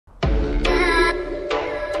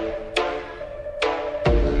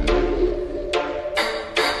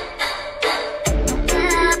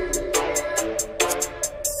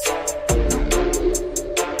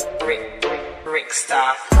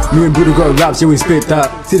Me and Buddha got raps, yeah we spit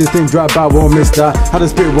that. See the thing drive by, won't miss that. Had to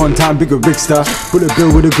spit one time, bigger Ricksta. Bullet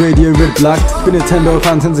Bill with a gradient red black. Been a Nintendo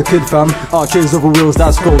fan since a kid fam. Arcades over wheels,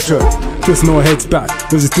 that's culture. Twist no heads back.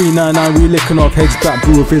 There's a 399, we licking off heads back.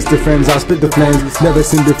 Brew with his friends, I spit the flames. Never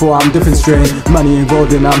seen before, I'm different strain. Money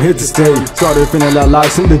involved in, I'm here to stay. Started feeling like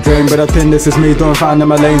life's in the drain, but I think this is me, don't find in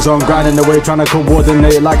my lanes. On grinding away, trying to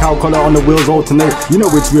coordinate. Like how color on the wheels alternate. You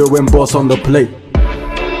know it's real when boss on the plate.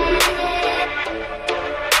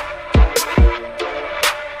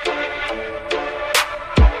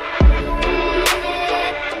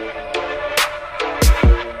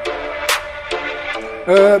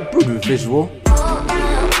 Visual.